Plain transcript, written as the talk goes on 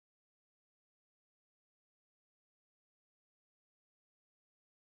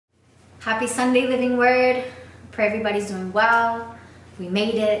Happy Sunday, Living Word. Pray everybody's doing well. We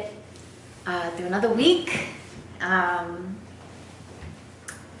made it through another week.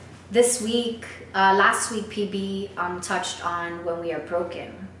 This week, last week, PB touched on when we are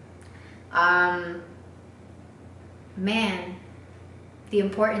broken. Man, the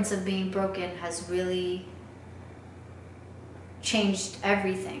importance of being broken has really changed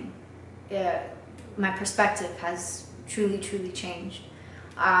everything. My perspective has truly changed.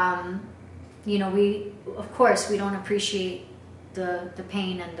 We don't appreciate the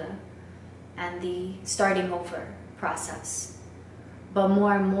pain and the starting over process. But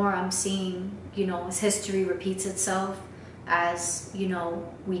more and more I'm seeing, as history repeats itself, as,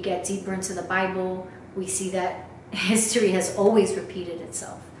 we get deeper into the Bible, we see that history has always repeated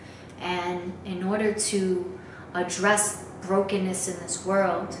itself. And in order to address brokenness in this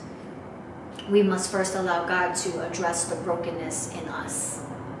world, we must first allow God to address the brokenness in us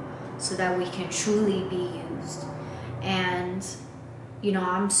so that we can truly be used. And,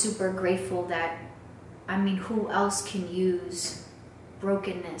 I'm super grateful that, who else can use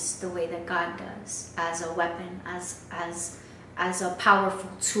brokenness the way that God does, as a weapon, as a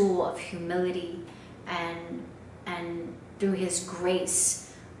powerful tool of humility and through His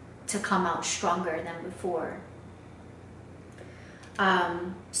grace to come out stronger than before.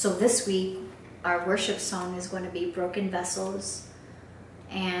 So this week, our worship song is going to be Broken Vessels.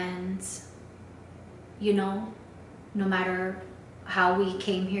 And, no matter how we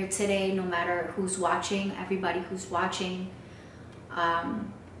came here today, no matter who's watching, everybody who's watching, I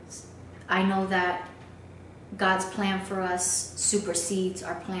know that God's plan for us supersedes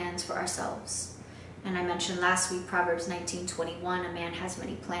our plans for ourselves. And I mentioned last week, Proverbs 19:21, a man has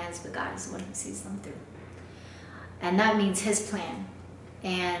many plans, but God is the one who sees them through. And that means His plan.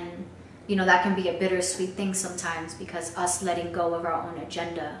 And, that can be a bittersweet thing sometimes, because us letting go of our own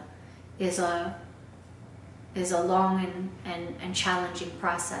agenda is a long and challenging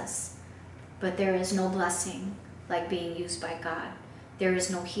process. But there is no blessing like being used by God. There is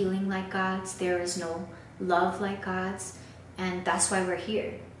no healing like God's. There is no love like God's. And that's why we're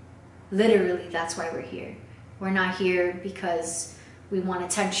here. Literally, that's why we're here. We're not here because we want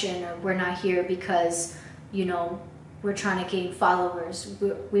attention, or we're not here because, we're trying to gain followers.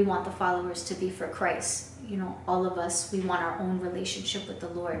 We want the followers to be for Christ. All of us, we want our own relationship with the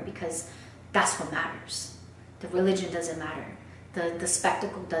Lord, because that's what matters. The religion doesn't matter. The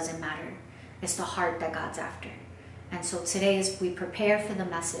spectacle doesn't matter. It's the heart that God's after. And so today, as we prepare for the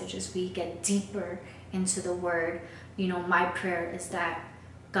message, as we get deeper into the Word, my prayer is that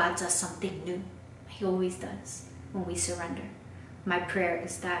God does something new. He always does when we surrender. My prayer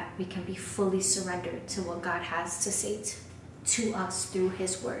is that we can be fully surrendered to what God has to say to us through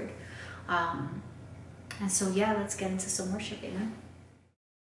His Word. And so, let's get into some worship. Amen.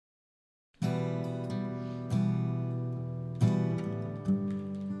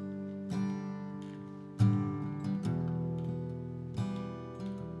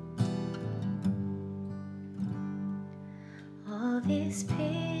 All these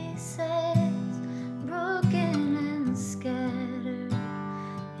pieces broken and scattered,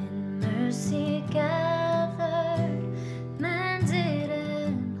 in mercy gathered, mended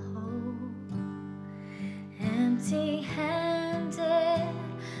and whole, empty-handed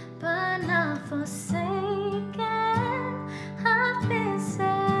but not forsaken. I've been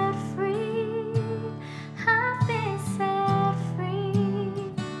set free, I've been set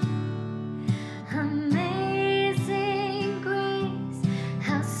free. Amazing grace,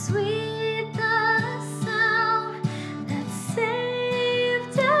 how sweet the sound that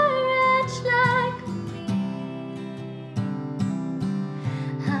saved a wretch like me.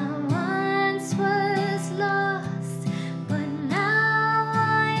 I once was lost, but now I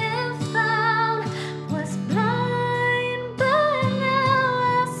am found. Was blind, but now I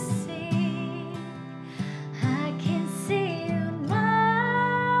see. I can see you now.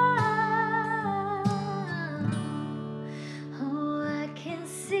 Oh, I can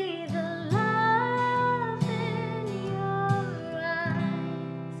see the love in your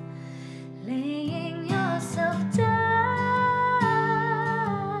eyes, laying yourself down,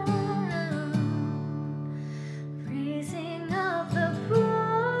 raising up the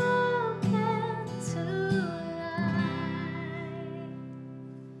broken to life.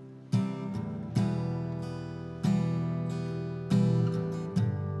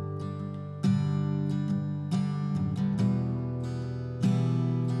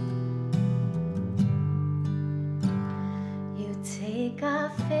 You take our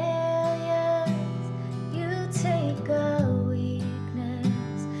failures, you take our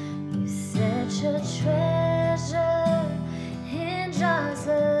weakness, you set your treasure in jars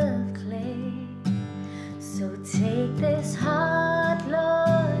of clay.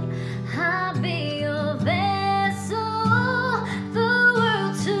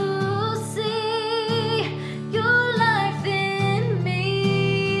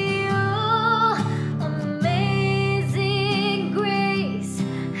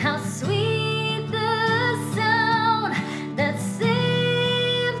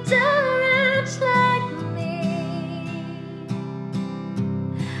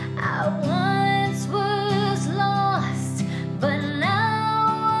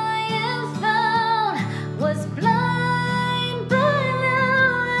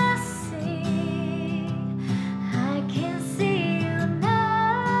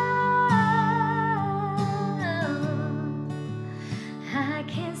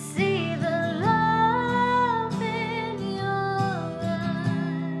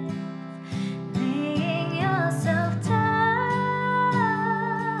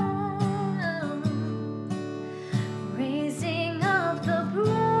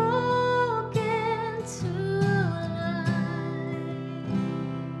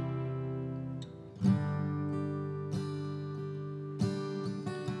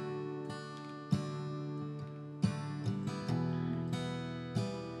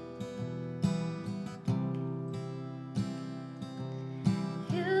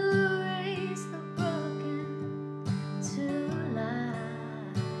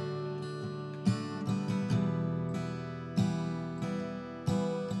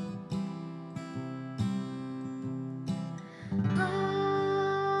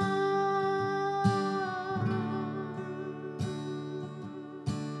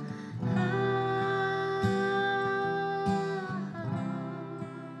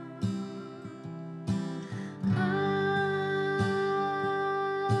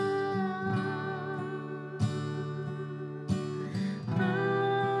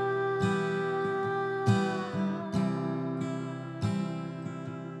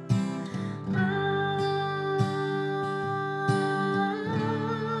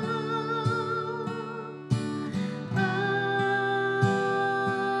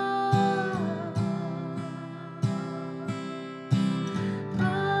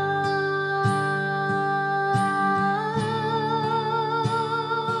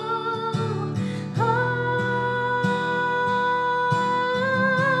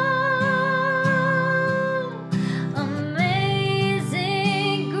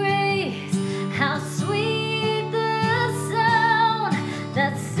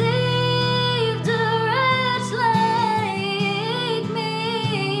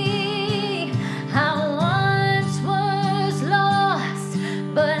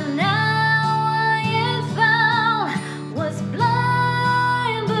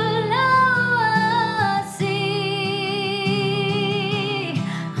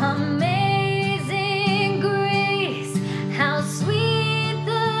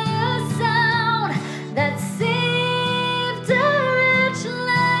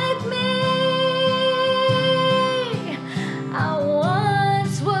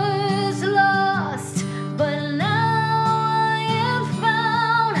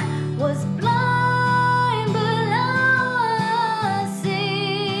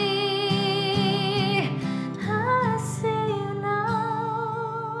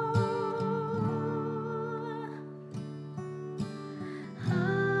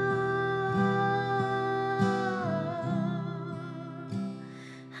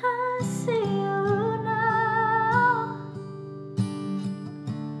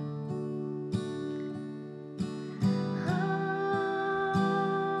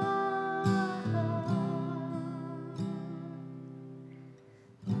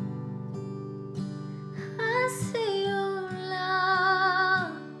 see your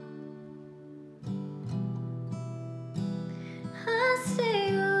love. I see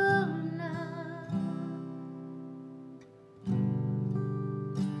your love.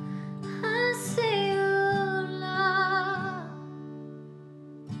 I see your love.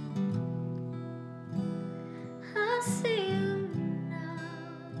 I see you now.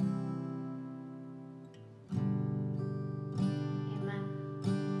 Amen.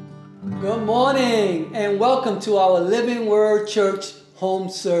 Good morning and welcome to our Living Word Church home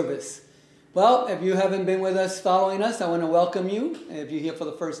service. Well, if you haven't been with us, following us, I want to welcome you. If you're here for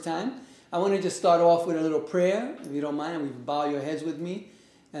the first time, I want to just start off with a little prayer, if you don't mind, and we bow your heads with me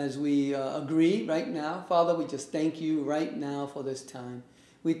as we agree right now. Father, we just thank you right now for this time.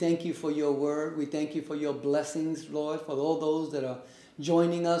 We thank you for your word. We thank you for your blessings, Lord, for all those that are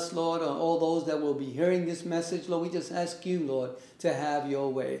joining us, Lord, or all those that will be hearing this message. Lord, we just ask you, Lord, to have your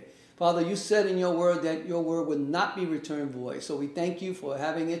way. Father, you said in your word that your word would not be returned void. So we thank you for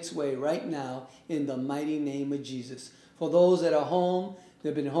having its way right now in the mighty name of Jesus. For those that are home,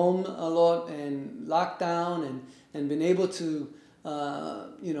 they've been home, Lord, and locked down and been able to,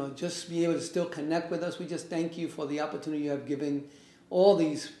 just be able to still connect with us. We just thank you for the opportunity you have given all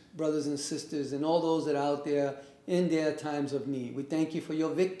these brothers and sisters and all those that are out there in their times of need. We thank you for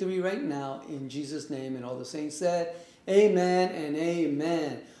your victory right now in Jesus' name. And all the saints said, amen and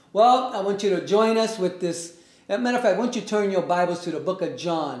amen. Well, I want you to join us with this. As a matter of fact, I want you to turn your Bibles to the book of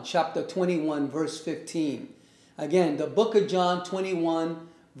John, chapter 21, verse 15. Again, the book of John 21,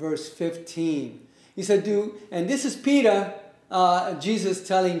 verse 15. He said, and this is Peter, Jesus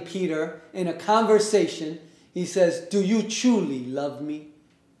telling Peter in a conversation. He says, do you truly love me?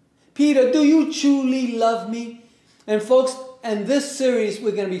 Peter, do you truly love me? And folks, in this series,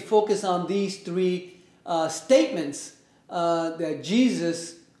 we're going to be focused on these three statements that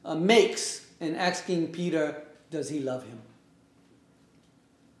Jesus makes in asking Peter, does he love him?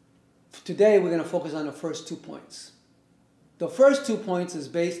 Today, we're going to focus on the first 2 points. The first 2 points is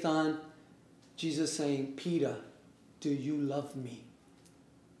based on Jesus saying, Peter, do you love me?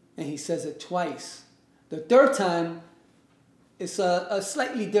 And he says it twice. The third time is a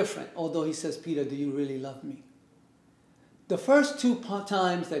slightly different, although he says, Peter, do you really love me? The first 2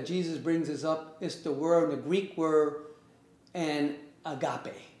 times that Jesus brings us up is the Greek word, and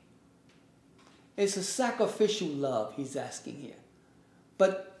agape. It's a sacrificial love he's asking here.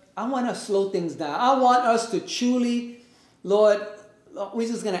 But I want to slow things down. I want us to truly, Lord, we're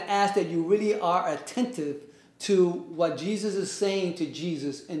just going to ask that you really are attentive to what Jesus is saying to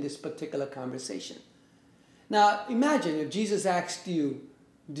Jesus in this particular conversation. Now, imagine if Jesus asked you,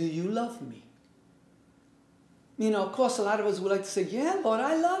 do you love me? Of course, a lot of us would like to say, yeah, Lord,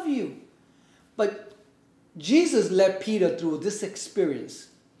 I love you. But Jesus led Peter through this experience.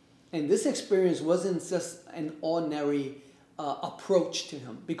 And this experience wasn't just an ordinary approach to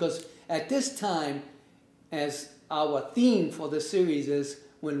him. Because at this time, as our theme for the series is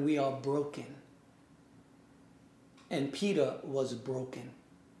when we are broken. And Peter was broken.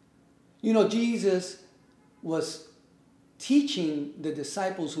 Jesus was teaching the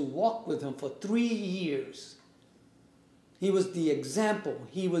disciples who walked with him for 3 years. He was the example.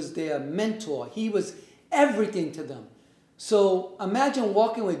 He was their mentor. He was everything to them. So imagine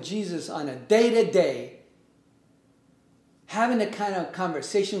walking with Jesus on a day-to-day, having the kind of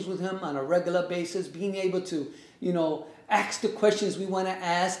conversations with him on a regular basis, being able to, ask the questions we want to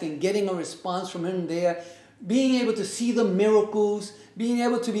ask and getting a response from him there, being able to see the miracles, being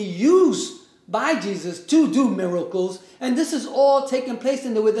able to be used by Jesus to do miracles. And this is all taking place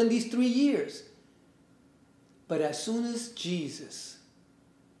within these 3 years. But as soon as Jesus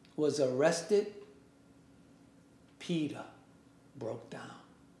was arrested, Peter broke down.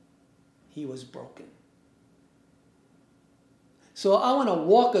 He was broken. So I want to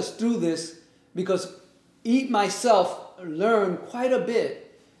walk us through this because I myself learned quite a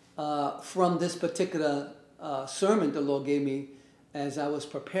bit from this particular sermon the Lord gave me as I was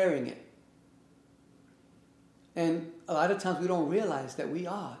preparing it. And a lot of times we don't realize that we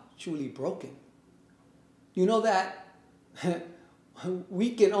are truly broken. You know that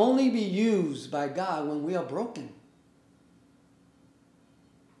we can only be used by God when we are broken.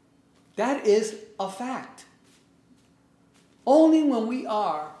 That is a fact. Only when we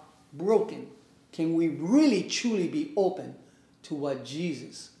are broken can we really truly be open to what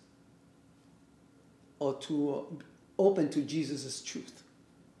Jesus, or open to Jesus' truth.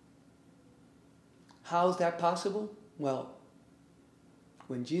 How is that possible? Well,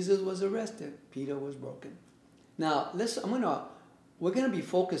 when Jesus was arrested, Peter was broken. Now, we're going to be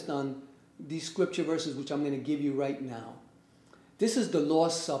focused on these scripture verses which I'm going to give you right now. This is the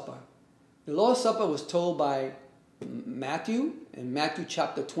Lord's Supper. The Lord's Supper was told by Matthew in Matthew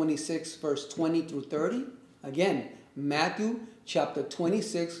chapter 26, verse 20 through 30. Again, Matthew chapter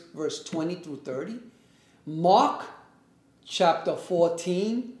 26, verse 20 through 30. Mark chapter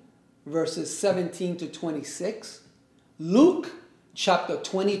 14, verses 17 to 26. Luke chapter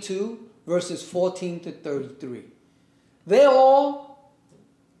 22, verses 14 to 33. They all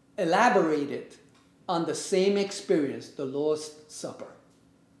elaborated on the same experience, the Lord's Supper.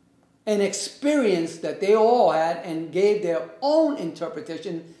 An experience that they all had and gave their own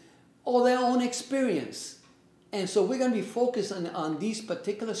interpretation or their own experience. And so we're going to be focused on these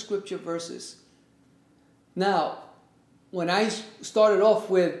particular scripture verses. Now, when I started off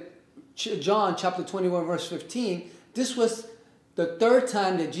with John chapter 21, verse 15, this was the third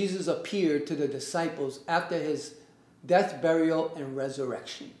time that Jesus appeared to the disciples after his death, burial, and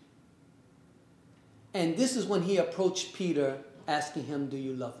resurrection. And this is when he approached Peter asking him, "Do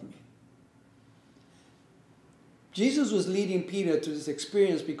you love me?" Jesus was leading Peter to this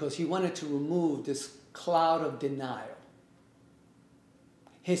experience because he wanted to remove this cloud of denial,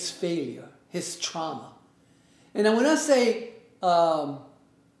 his failure, his trauma. And when I say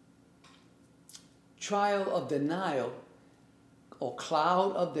trial of denial or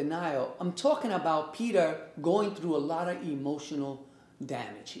cloud of denial, I'm talking about Peter going through a lot of emotional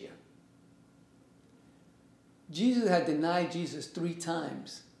damage here. Jesus had denied Jesus 3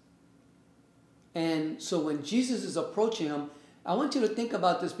 times. And so when Jesus is approaching him, I want you to think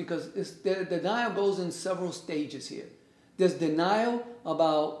about this because the denial goes in several stages here. There's denial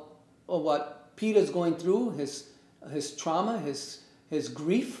about what Peter's going through, his trauma, his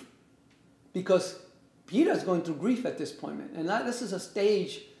grief, because Peter's going through grief at this point. And this is a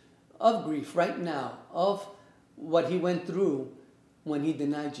stage of grief right now, of what he went through when he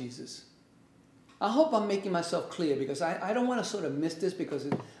denied Jesus. I hope I'm making myself clear because I don't want to sort of miss this because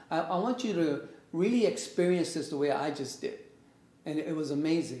I want you to really experience this the way I just did. And it was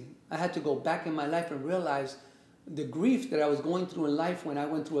amazing. I had to go back in my life and realize the grief that I was going through in life when I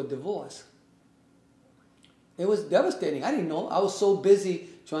went through a divorce. It was devastating. I didn't know. I was so busy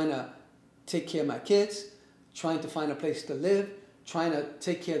trying to take care of my kids, trying to find a place to live, trying to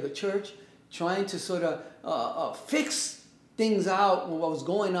take care of the church, trying to sort of fix things out what was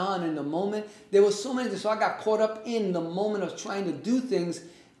going on in the moment. There was so many, so I got caught up in the moment of trying to do things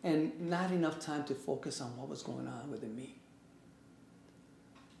and not enough time to focus on what was going on within me.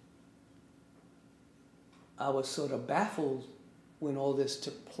 I was sort of baffled when all this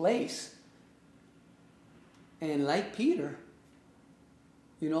took place. And like Peter,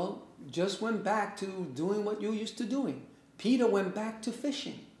 just went back to doing what you used to doing. Peter went back to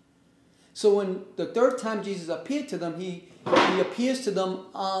fishing. So when the third time Jesus appeared to them, he appears to them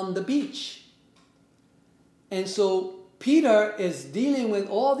on the beach. And so Peter is dealing with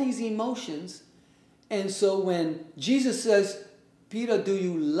all these emotions. And so when Jesus says, "Peter, do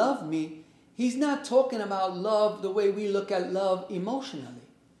you love me?" he's not talking about love the way we look at love emotionally.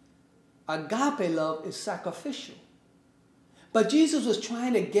 Agape love is sacrificial. But Jesus was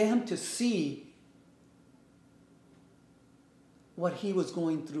trying to get him to see what he was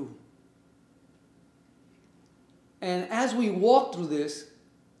going through. And as we walk through this,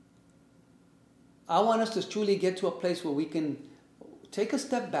 I want us to truly get to a place where we can take a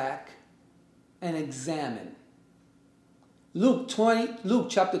step back and examine. Luke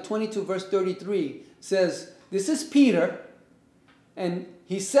chapter 22, verse 33 says, this is Peter, and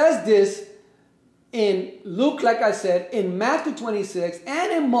he says this in Luke, like I said, in Matthew 26,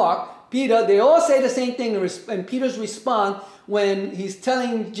 and in Mark. Peter, they all say the same thing, and Peter's response when he's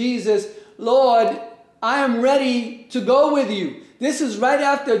telling Jesus, "Lord, I am ready to go with you." This is right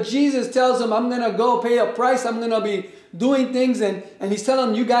after Jesus tells him, "I'm going to go pay a price. I'm going to be doing things." And he's telling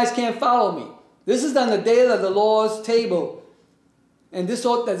them, "You guys can't follow me." This is on the day of the Lord's table. And there's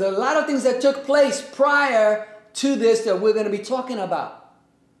a lot of things that took place prior to this that we're going to be talking about.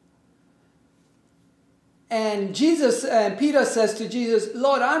 And Peter says to Jesus,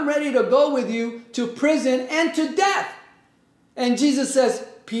 "Lord, I'm ready to go with you to prison and to death." And Jesus says,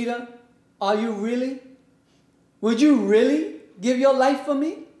 "Peter, are you really? Would you really give your life for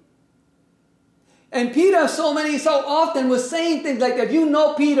me?" And Peter so often was saying things like that. If you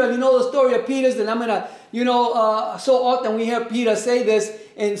know Peter, you know the story of Peter, then I'm going to, so often we hear Peter say this,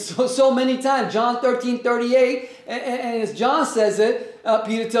 and so many times. John 13:38, and as John says it,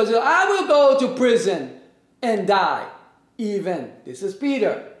 Peter tells you, "I will go to prison and die even." This is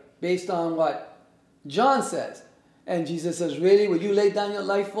Peter, based on what John says. And Jesus says, "Really? Will you lay down your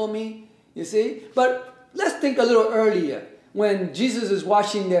life for me?" You see? But let's think a little earlier, when Jesus is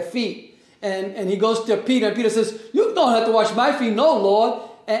washing their feet. And he goes to Peter, and Peter says, "You don't have to wash my feet." "No, Lord."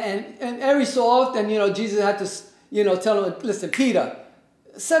 and every so often, Jesus had to, tell him, listen, Peter,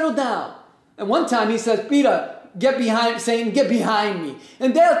 settle down. And one time he says, Peter, Satan, get behind me.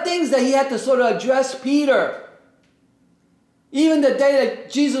 And there are things that he had to sort of address Peter. Even the day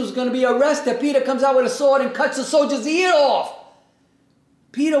that Jesus was going to be arrested, Peter comes out with a sword and cuts the soldier's ear off.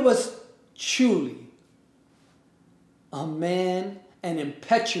 Peter was truly a man, an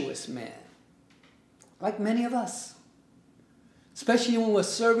impetuous man, like many of us. Especially when we're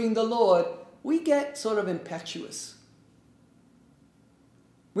serving the Lord, we get sort of impetuous.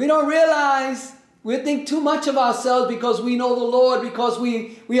 We don't realize, we think too much of ourselves because we know the Lord, because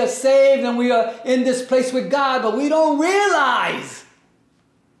we are saved and we are in this place with God, but we don't realize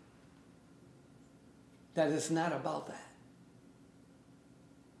that it's not about that.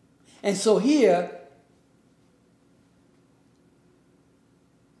 And so here,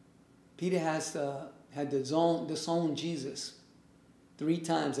 Peter had disowned Jesus 3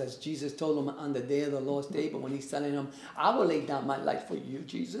 times, as Jesus told him on the day of the Lord's table when he's telling him, I will lay down my life for you,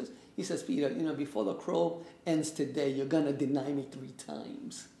 Jesus. He says, Peter, before the crow ends today, you're going to deny me 3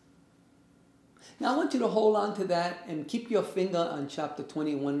 times. Now I want you to hold on to that and keep your finger on chapter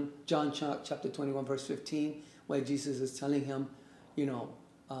 21, John chapter 21, verse 15, where Jesus is telling him, Peter,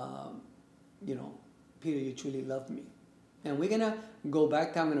 you truly love me. And we're going to go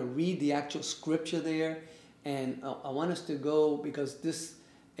back. I'm going to read the actual scripture there. And I want us to go, because this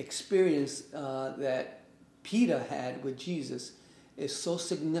experience that Peter had with Jesus is so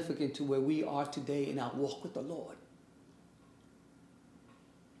significant to where we are today in our walk with the Lord.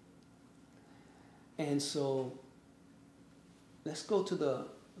 And so let's go to the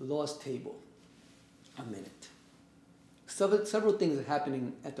Lord's table a minute. Several things are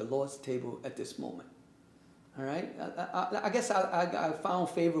happening at the Lord's table at this moment. All right? I guess I found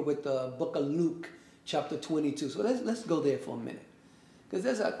favor with the book of Luke, chapter 22. So let's go there for a minute. Because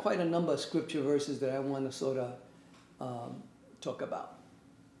there's quite a number of scripture verses that I want to sort of talk about.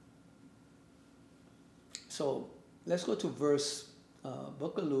 So let's go to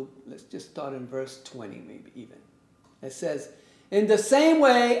book of Luke. Let's just start in verse 20 maybe even. It says, in the same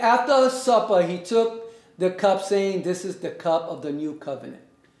way, after supper, he took the cup, saying, this is the cup of the new covenant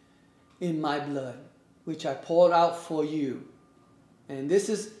in my blood, which I poured out for you. And this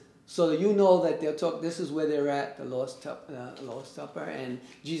is so that you know that this is where they're at, the Lord's Supper, and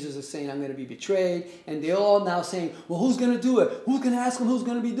Jesus is saying, I'm going to be betrayed, and they're all now saying, well, who's going to do it? Who's going to ask him who's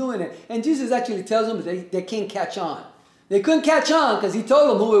going to be doing it? And Jesus actually tells them that they can't catch on. They couldn't catch on because he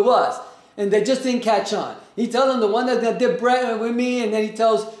told them who it was, and they just didn't catch on. He tells them the one that did bread with me, and then he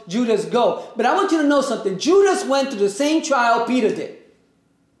tells Judas, go. But I want you to know something. Judas went through the same trial Peter did.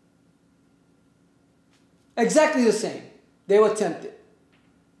 Exactly the same. They were tempted.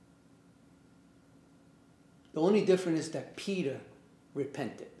 The only difference is that Peter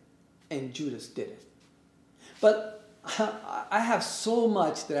repented and Judas didn't. But I have so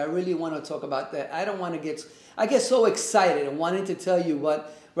much that I really want to talk about that I don't want to I get so excited and wanting to tell you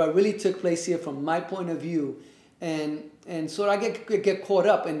what really took place here from my point of view. And so I get caught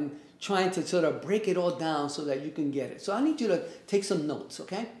up in trying to sort of break it all down so that you can get it. So I need you to take some notes,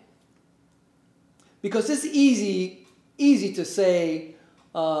 okay? Because it's easy to say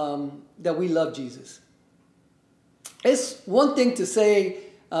that we love Jesus. It's one thing to say,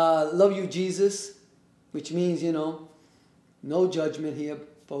 love you, Jesus, which means, no judgment here,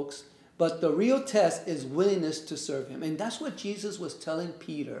 folks. But the real test is willingness to serve him. And that's what Jesus was telling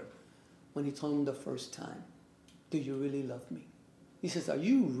Peter when he told him the first time. Do you really love me? He says, are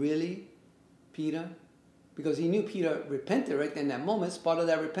you really, Peter? Because he knew Peter repented right in that moment. It's part of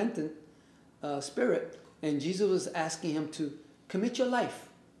that repentant spirit. And Jesus was asking him to commit your life.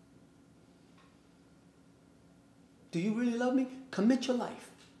 Do you really love me? Commit your life.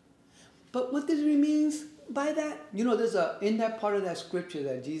 But what does he mean by that? There's in that part of that scripture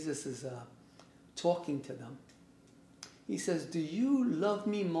that Jesus is talking to them. He says, do you love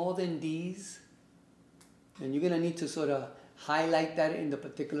me more than these? And you're going to need to sort of highlight that in the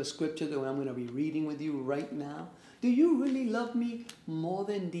particular scripture that I'm going to be reading with you right now. Do you really love me more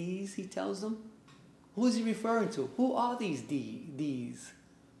than these? He tells them. Who is he referring to? Who are these these?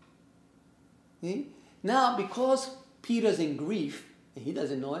 See? Now, because Peter's in grief, and he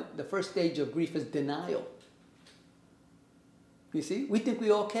doesn't know it, the first stage of grief is denial. You see? We think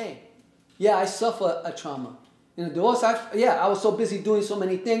we're okay. Yeah, I suffer a trauma. In a divorce, I was so busy doing so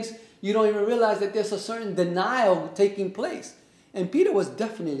many things, you don't even realize that there's a certain denial taking place. And Peter was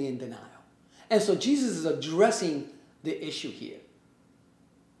definitely in denial. And so Jesus is addressing the issue here.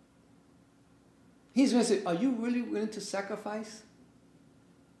 He's going to say, are you really willing to sacrifice?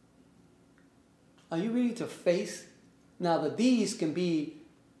 Are you ready to face? Now, the these can be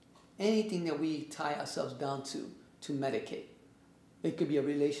anything that we tie ourselves down to medicate. It could be a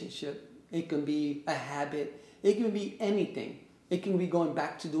relationship. It can be a habit. It can be anything. It can be going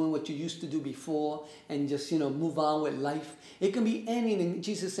back to doing what you used to do before and just, move on with life. It can be anything.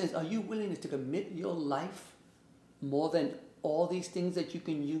 Jesus says, are you willing to commit your life more than all these things that you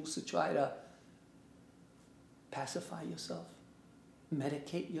can use to try to pacify yourself,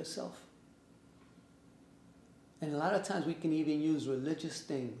 medicate yourself? And a lot of times we can even use religious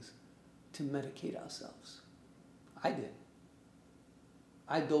things to medicate ourselves. I did.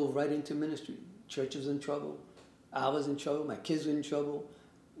 I dove right into ministry. Church was in trouble. I was in trouble. My kids were in trouble.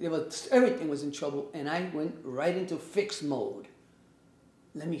 Everything was in trouble. And I went right into fix mode.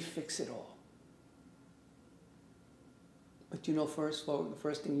 Let me fix it all. But the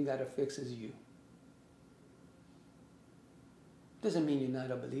first thing you got to fix is you. Doesn't mean you're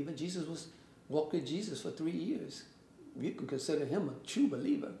not a believer. Jesus walked with Jesus for 3 years. You can consider him a true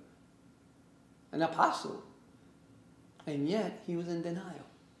believer, an apostle. And yet, he was in denial.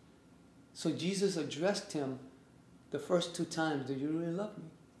 So Jesus addressed him the first 2 times. Do you really love me?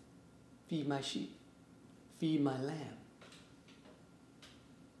 Feed my sheep. Feed my lamb.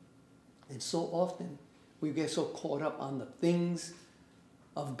 And so often, we get so caught up on the things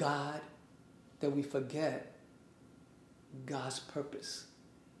of God that we forget God's purpose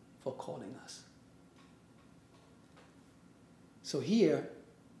for calling us. So here,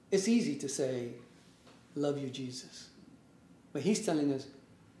 it's easy to say, love you, Jesus. But he's telling us,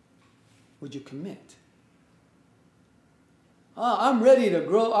 would you commit? Oh, I'm ready to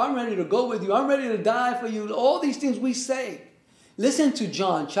grow. I'm ready to go with you. I'm ready to die for you. All these things we say. Listen to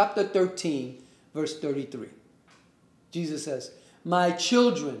John chapter 13, verse 33. Jesus says, my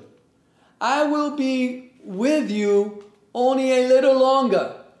children, I will be with you only a little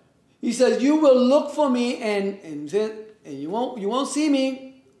longer. He says, you will look for me and you won't see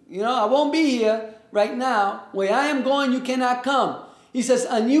me. I won't be here right now. Where I am going, you cannot come. He says,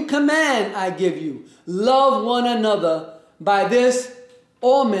 a new command I give you. Love one another. By this,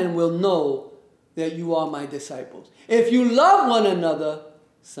 all men will know that you are my disciples. If you love one another,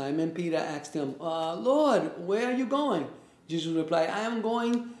 Simon Peter asked him, Lord, where are you going? Jesus replied, I am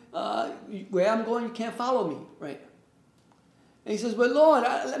going, where I'm going, you can't follow me, right? And he says, but Lord,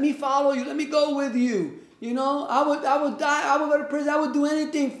 let me follow you. Let me go with you. I would die. I would go to prison. I would do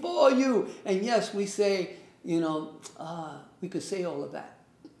anything for you. And yes, we say, we could say all of that.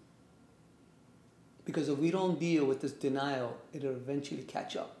 Because if we don't deal with this denial, it'll eventually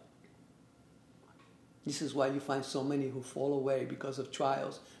catch up. This is why you find so many who fall away because of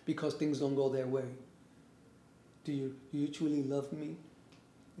trials, because things don't go their way. Do you truly love me?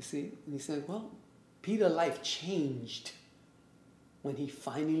 You see? And he said, well, Peter's life changed when he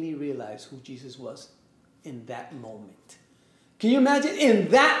finally realized who Jesus was in that moment. Can you imagine? In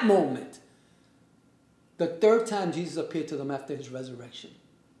that moment. The 3rd time Jesus appeared to them after his resurrection.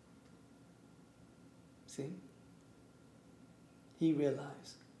 See? He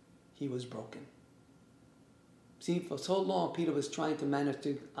realized he was broken. See, for so long, Peter was trying to manage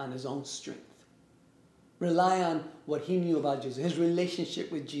it on his own strength. Rely on what he knew about Jesus, his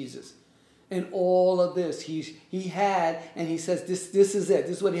relationship with Jesus. And all of this he had, and he says, this is it.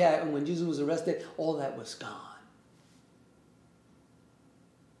 This is what he had. And when Jesus was arrested, all that was gone.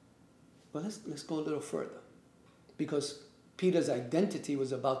 Well, let's go a little further. Because Peter's identity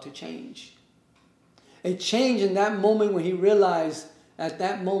was about to change. It changed in that moment when he realized at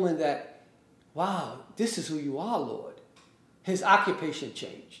that moment that, wow, this is who you are, Lord. His occupation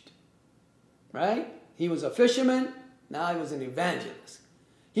changed. Right? He was a fisherman. Now he was an evangelist.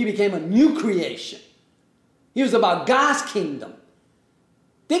 He became a new creation. He was about God's kingdom.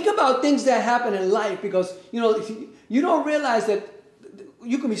 Think about things that happen in life because, you don't realize that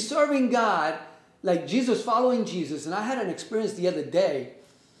you can be serving God like Jesus, following Jesus. And I had an experience the other day.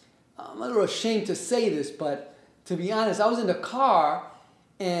 I'm a little ashamed to say this, but to be honest, I was in the car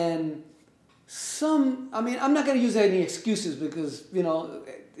and I'm not going to use any excuses because,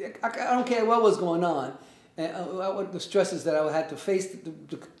 I don't care what was going on. And the stresses that I had to face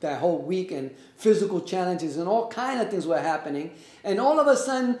that whole week and physical challenges and all kind of things were happening. And all of a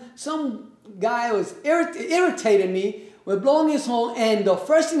sudden, some guy was irritated me with blowing his horn, and the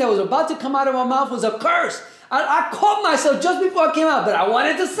first thing that was about to come out of my mouth was a curse. I caught myself just before I came out, but I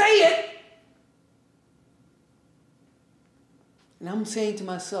wanted to say it. And I'm saying to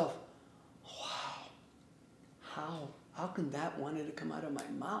myself, wow, how can that wanted to come out of my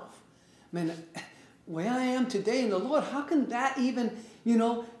mouth? Man, where I am today in the Lord, how can that even,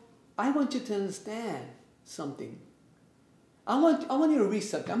 I want you to understand something. I want you to read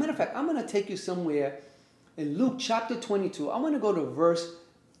something. As a matter of fact, I'm going to take you somewhere in Luke chapter 22. I want to go to verse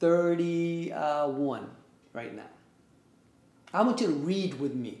 31 right now. I want you to read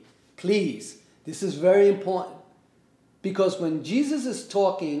with me, please. This is very important. Because when Jesus is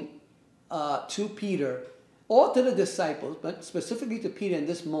talking to Peter, or to the disciples, but specifically to Peter in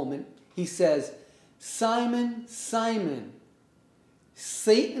this moment, he says, Simon, Simon,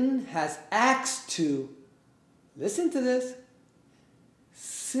 Satan has asked to, listen to this,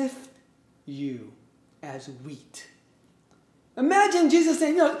 sift you as wheat. Imagine Jesus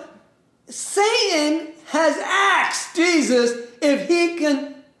saying, Satan has asked Jesus if he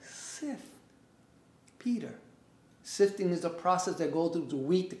can sift Peter. Sifting is a process that goes through the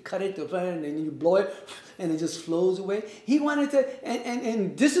wheat to cut it, and then you blow it, and it just flows away. He wanted to,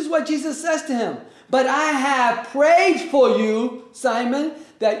 and this is what Jesus says to him. But I have prayed for you, Simon,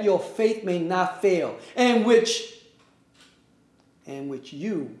 that your faith may not fail, and which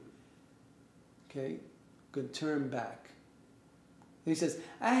you, could turn back. He says,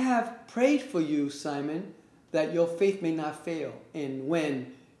 I have prayed for you, Simon, that your faith may not fail. And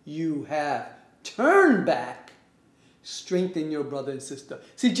when you have turned back, strengthen your brother and sister.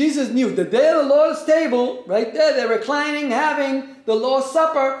 See, Jesus knew the day of the Lord's table, right there, they're reclining, having the Lord's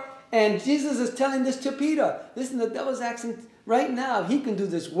Supper, and Jesus is telling this to Peter. Listen, the devil's asking right now if he can do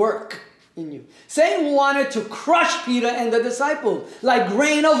this work in you. Satan wanted to crush Peter and the disciples like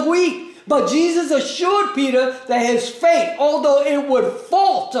grain of wheat. But Jesus assured Peter that his faith, although it would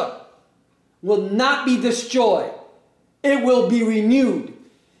falter, will not be destroyed. It will be renewed.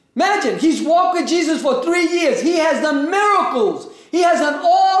 Imagine, he's walked with Jesus for 3 years. He has done miracles. He has done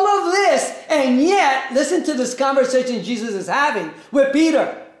all of this. And yet, listen to this conversation Jesus is having with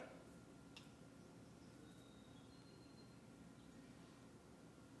Peter.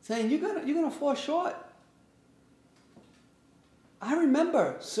 Saying, you're gonna fall short. I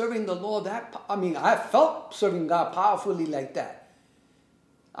remember serving the Lord I felt serving God powerfully like that.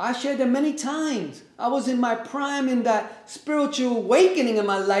 I shared it many times. I was in my prime in that spiritual awakening in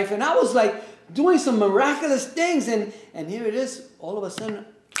my life, and I was like doing some miraculous things, and here it is, all of a sudden,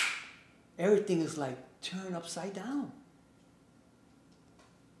 everything is like turned upside down.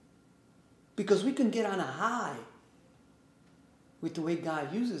 Because we can get on a high with the way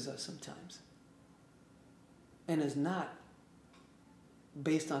God uses us sometimes. And it's not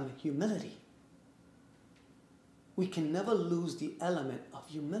based on humility. We can never lose the element of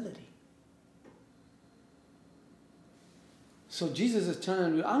humility. So Jesus is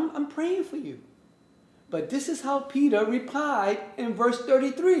telling you, I'm praying for you. But this is how Peter replied in verse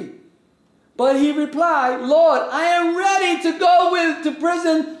 33. But he replied, Lord, I am ready to go to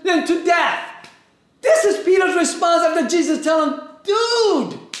prison and to death. This is Peter's response after Jesus telling him,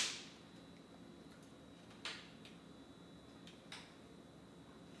 dude,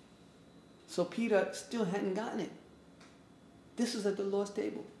 so Peter still hadn't gotten it. This was at the Lord's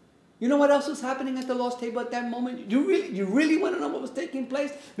table. You know what else was happening at the Lord's table at that moment? You really want to know what was taking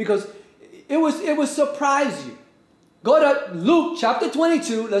place? Because it would surprise you. Go to Luke chapter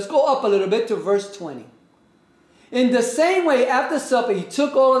 22. Let's go up a little bit to verse 20. In the same way, after supper, he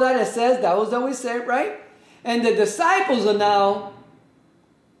took all of that and says, that was what we said, right? And the disciples are now,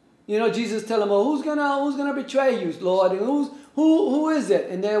 Jesus telling them, well, who's gonna betray you, Lord? And who is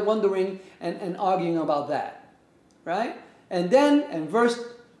it? And they're wondering and arguing about that, right? And then in verse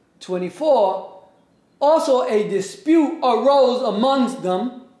 24, also a dispute arose amongst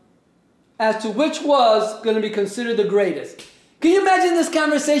them as to which was going to be considered the greatest. Can you imagine this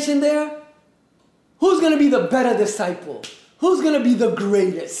conversation there? Who's going to be the better disciple? Who's going to be the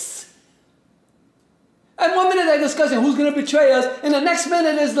greatest? And 1 minute they're discussing who's going to betray us, and the next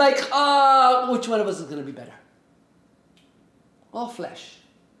minute is like, which one of us is going to be better? All flesh.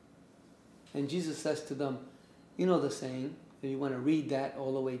 And Jesus says to them, you know the saying, if you want to read that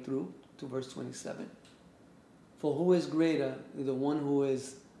all the way through to verse 27. For who is greater, the one who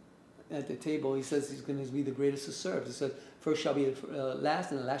is at the table, he says he's going to be the greatest to serve. He says, first shall be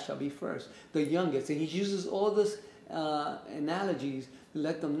last, and the last shall be first. The youngest. And he uses all these analogies to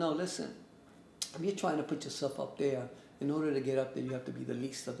let them know, listen, if you're trying to put yourself up there, in order to get up there, you have to be the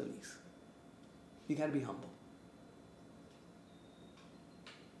least of the least. You got to be humble.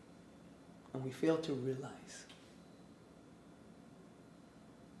 And we fail to realize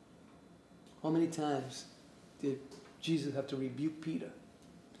how many times did Jesus have to rebuke Peter?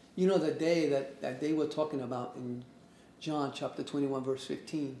 You know the day that they were talking about in John chapter 21 verse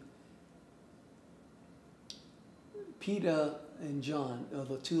 15. Peter and John are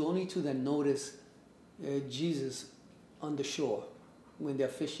the only two that notice Jesus on the shore when they're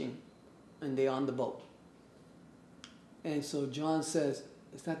fishing and they're on the boat. And so John says,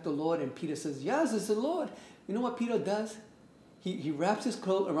 is that the Lord? And Peter says, yes, it's the Lord. You know what Peter does? he wraps his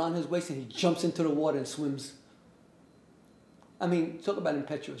coat around his waist and he jumps into the water and swims. I mean, talk about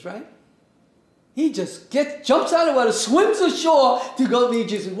impetuous, right? He just jumps out of the water, swims ashore to go meet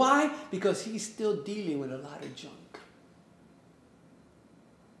Jesus. Why? Because he's still dealing with a lot of junk.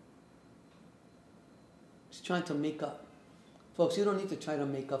 He's trying to make up. Folks, you don't need to try to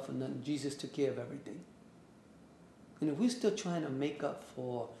make up for nothing. Jesus took care of everything. And if we're still trying to make up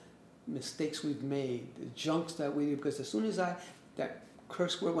for mistakes we've made, the junks that we do, because as soon as that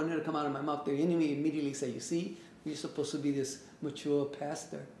curse word wanted to come out of my mouth, the enemy immediately say, you see, you're supposed to be this mature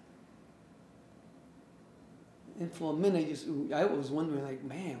pastor. And for a minute, I was wondering, like,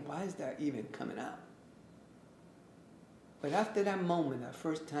 man, why is that even coming out? But after that moment, that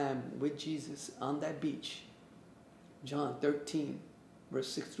first time with Jesus on that beach, John 13, verse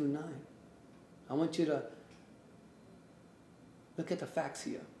 6 through 9, I want you to look at the facts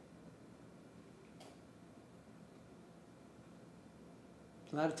here.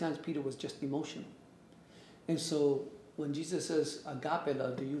 A lot of times Peter was just emotional. And so when Jesus says, agape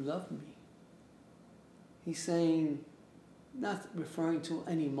love, do you love me? He's saying, not referring to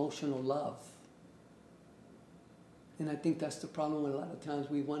an emotional love. And I think that's the problem with a lot of times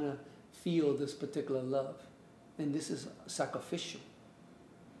we want to feel this particular love. And this is sacrificial.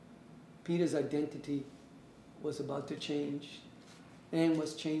 Peter's identity was about to change and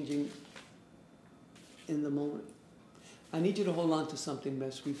was changing in the moment. I need you to hold on to something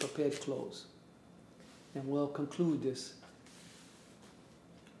as we prepare to close. And we'll conclude this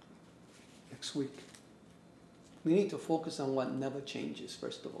next week. We need to focus on what never changes,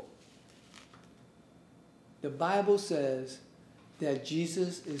 first of all. The Bible says that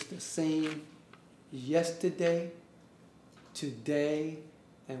Jesus is the same yesterday, today,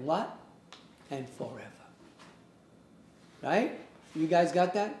 and what? And forever. Right? You guys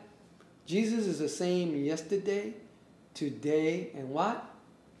got that? Jesus is the same yesterday, today, and what?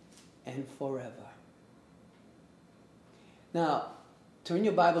 And forever. Now, turn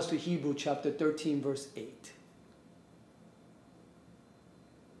your Bibles to Hebrews chapter 13, verse 8.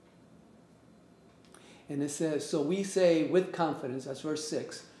 And it says, so we say with confidence, that's verse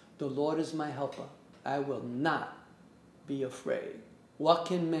 6, the Lord is my helper. I will not be afraid. What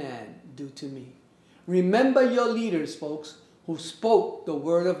can man do to me? Remember your leaders, folks, who spoke the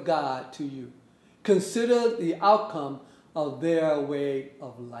word of God to you. Consider the outcome of their way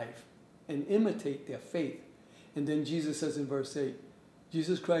of life and imitate their faith. And then Jesus says in verse 8,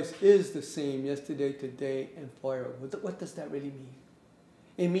 Jesus Christ is the same yesterday, today, and forever. What does that really mean?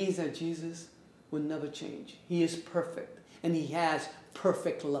 It means that Jesus will never change. He is perfect, and he has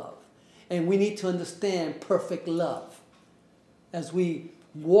perfect love. And we need to understand perfect love as we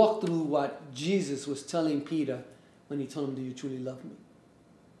walk through what Jesus was telling Peter when he told him, do you truly love me?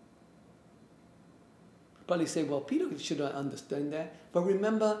 Probably say, well, Peter should understand that. But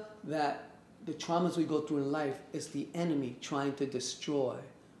remember that the traumas we go through in life is the enemy trying to destroy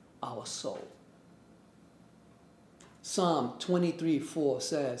our soul. Psalm 23:4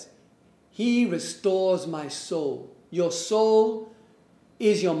 says, he restores my soul. Your soul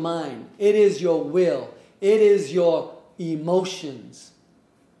is your mind. It is your will. It is your emotions.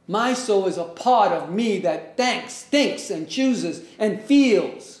 My soul is a part of me that thinks and chooses and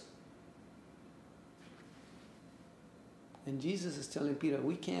feels. And Jesus is telling Peter,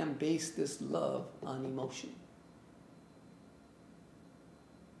 we can't base this love on emotion.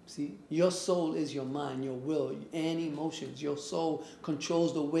 See, your soul is your mind, your will, and emotions. Your soul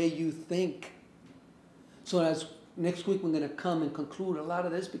controls the way you think. So as next week we're going to come and conclude a lot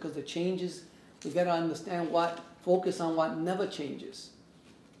of this because the changes, we got to understand focus on what never changes.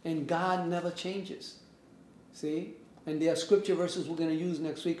 And God never changes. See? And there are scripture verses we're going to use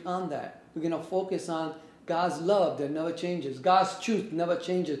next week on that. We're going to focus on God's love that never changes. God's truth never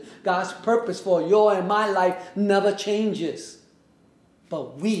changes. God's purpose for your and my life never changes.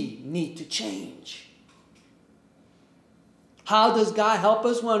 But we need to change. How does God help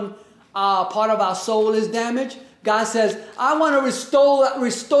us when part of our soul is damaged? God says, I want to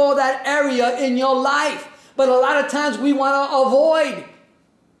restore that area in your life. But a lot of times we want to avoid.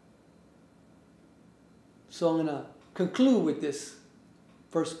 So I'm going to conclude with this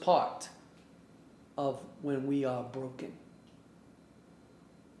first part of when we are broken.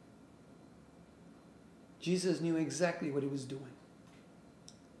 Jesus knew exactly what he was doing.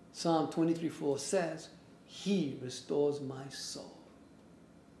 Psalm 23:4 says, he restores my soul.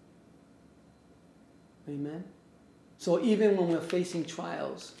 Amen? So even when we're facing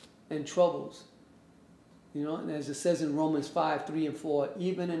trials and troubles, and as it says in Romans 5:3-4,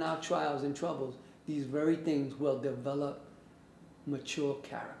 even in our trials and troubles, these very things will develop mature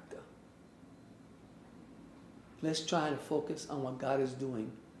character. Let's try to focus on what God is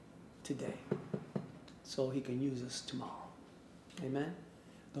doing today so He can use us tomorrow. Amen?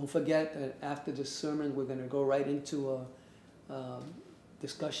 Don't forget that after this sermon, we're going to go right into a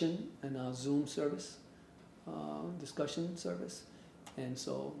discussion in our Zoom service, discussion service. And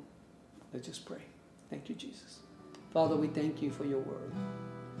so let's just pray. Thank you, Jesus. Father, we thank you for your word.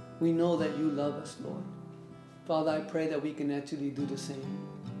 We know that you love us, Lord. Father, I pray that we can actually do the same.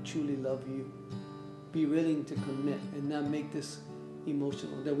 Truly love you. Be willing to commit and not make this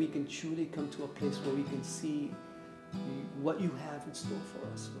emotional. That we can truly come to a place where we can see what you have in store for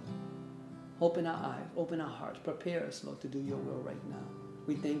us, Lord. Open our eyes, open our hearts. Prepare us, Lord, to do your will right now.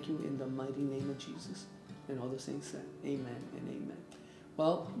 We thank you in the mighty name of Jesus. And all the saints said, amen and amen.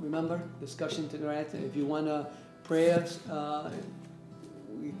 Well, remember, discussion tonight. If you want prayers,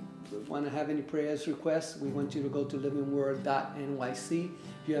 we want to have any prayers requests, we want you to go to livingword.nyc.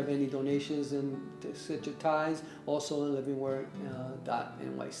 If you have any donations and to set your tithes, also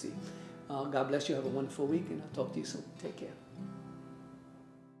livingword.nyc. God bless you. Have a wonderful week, and I'll talk to you soon. Take care.